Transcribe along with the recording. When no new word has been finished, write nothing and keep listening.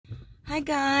Hi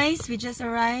guys, we just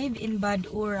arrived in Bad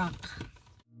Urach.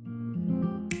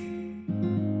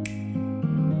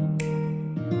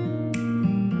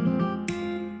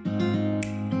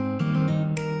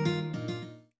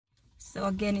 So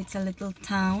again, it's a little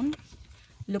town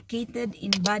located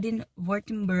in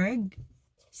Baden-Württemberg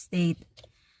state.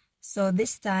 So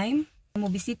this time,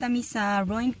 mobisita mi sa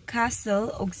ruined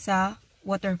castle ug sa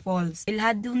waterfalls.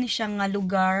 Ilhado ni siya nga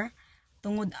lugar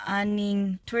tungod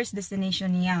aning tourist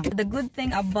destination niya. The good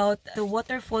thing about the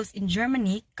waterfalls in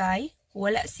Germany kay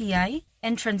wala siya'y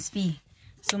entrance fee.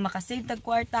 So makasave tag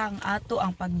kwarta ang ato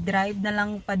ang pag-drive na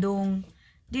lang padung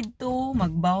dito,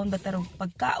 magbaon ba tarong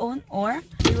pagkaon, or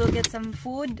you will get some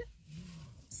food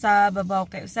sa babaw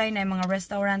kay usay na mga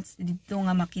restaurants dito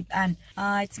nga makitaan.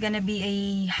 It's gonna be a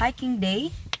hiking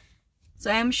day. So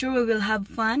I'm sure we will have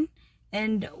fun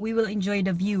and we will enjoy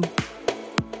the view.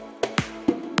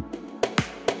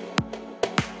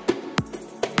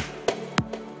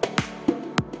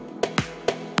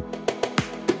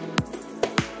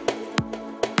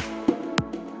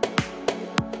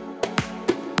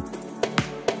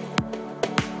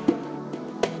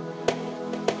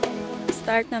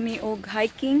 Start nami og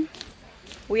hiking.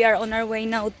 We are on our way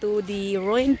now to the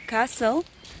ruined castle.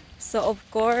 So of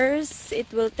course, it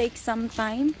will take some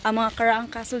time. Ang mga karaang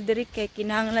castle diri kay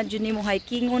kinahanglan jud nimo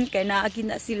hikingon kay naagi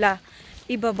na sila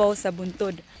ibabaw sa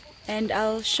buntod. And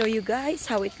I'll show you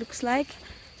guys how it looks like.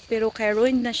 Pero kay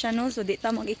ruined na siya no, so di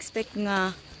ta mag-expect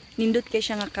nga nindot kay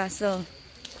siya nga castle.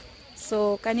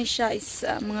 So kani siya is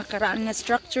mga karaang nga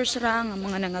structures ra nga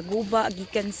mga nangaguba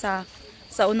gikan sa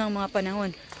unang mga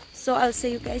panahon. So I'll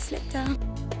see you guys later.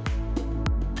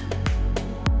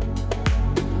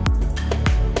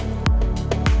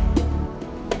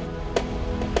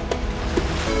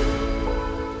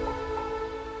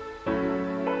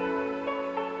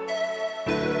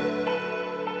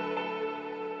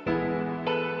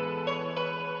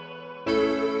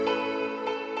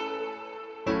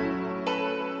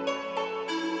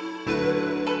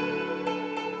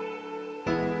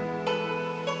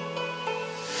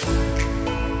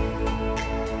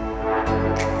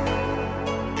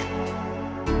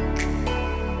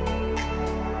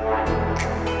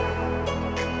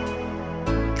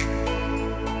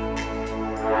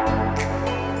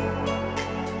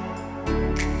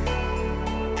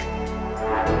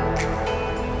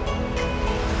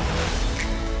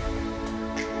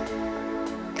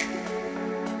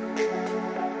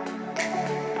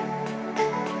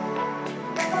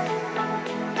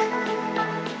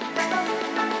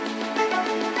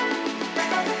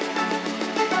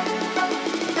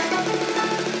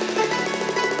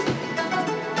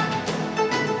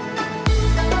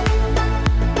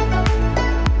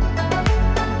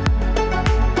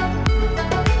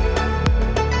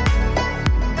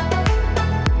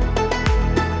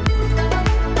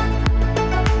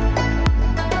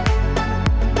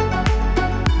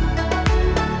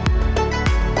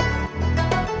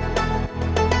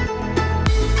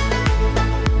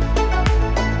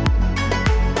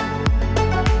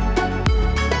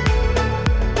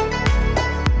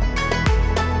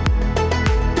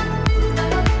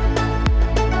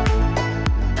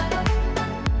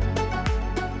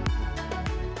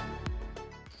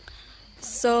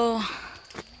 So,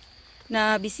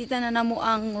 na-bisita na namo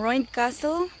ang ruined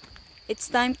castle. It's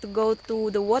time to go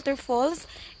to the waterfalls.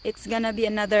 It's gonna be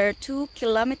another 2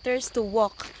 kilometers to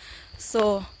walk.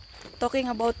 So, talking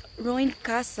about ruined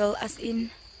castle as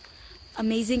in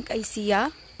amazing kay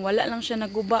siya. Wala lang siya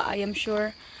naguba, I am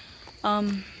sure.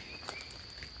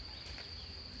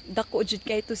 Dako jud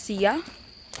kay to siya.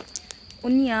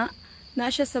 Unya, na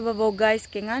siya sa babaw guys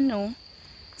kay ngano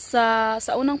sa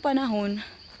unang panahon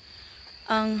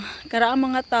ang karaang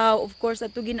mga tao, of course,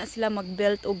 ato gina sila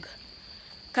mag-build og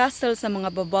castle sa mga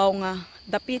babaw nga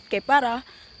dapit kay para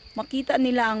makita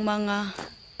nila ang mga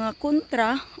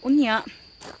kontra unya,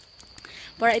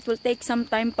 para it will take some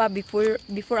time pa before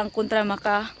ang kontra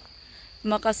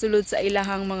makasulod sa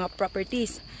ilahang mga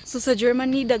properties. So sa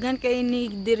Germany daghan kay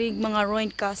ni dirig mga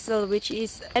ruined castle which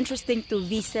is interesting to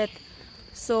visit.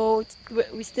 So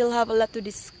we still have a lot to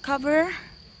discover.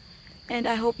 And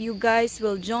I hope you guys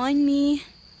will join me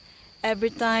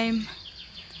every time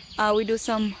we do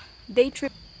some day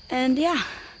trip. And yeah,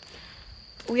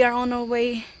 we are on our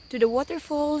way to the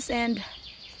waterfalls and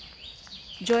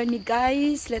join me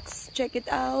guys. Let's check it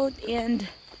out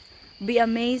and be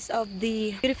amazed of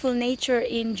the beautiful nature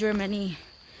in Germany.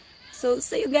 So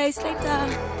see you guys later.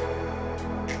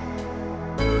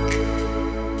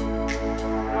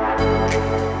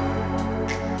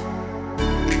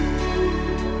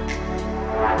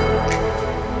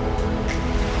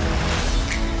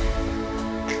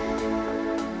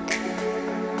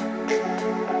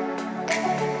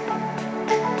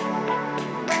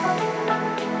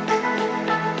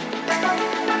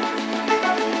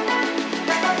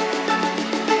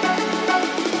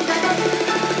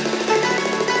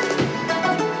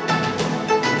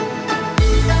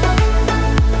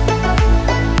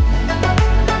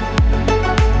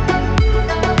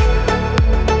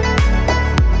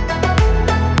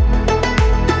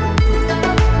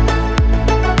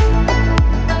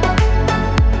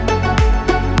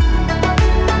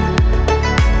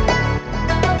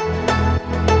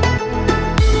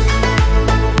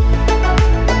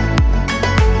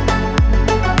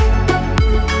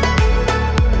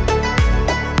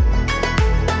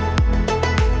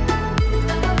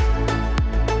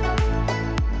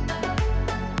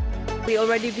 We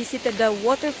already visited the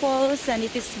waterfalls and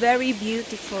it is very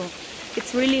beautiful.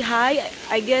 It's really high.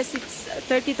 I guess it's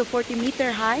 30 to 40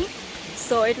 meter high.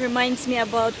 So it reminds me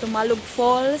about Tumalog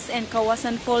Falls and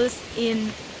Kawasan Falls in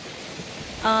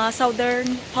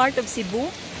southern part of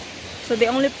Cebu. So the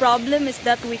only problem is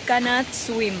that we cannot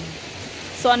swim.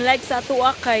 So unlike sa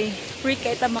Urach kay free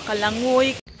kay ta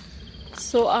makalangoy.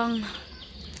 So ang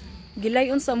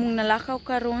gilayon sa mong nalakaw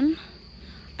karon,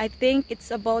 I think it's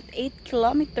about 8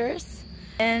 kilometers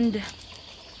and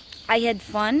I had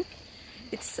fun.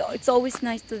 It's always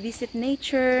nice to visit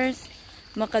nature.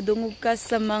 Makadungog ka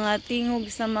sa mga tingog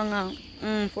sa mga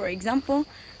for example,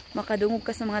 makadungog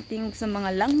ka sa mga tingog sa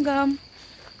mga langgam.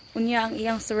 Unya ang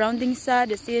iyang surroundings sa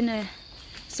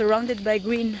surrounded by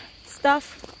green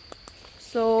stuff.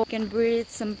 So you can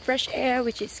breathe some fresh air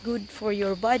which is good for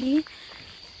your body.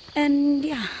 And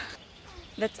yeah,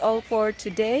 that's all for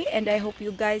today and I hope you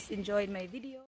guys enjoyed my video.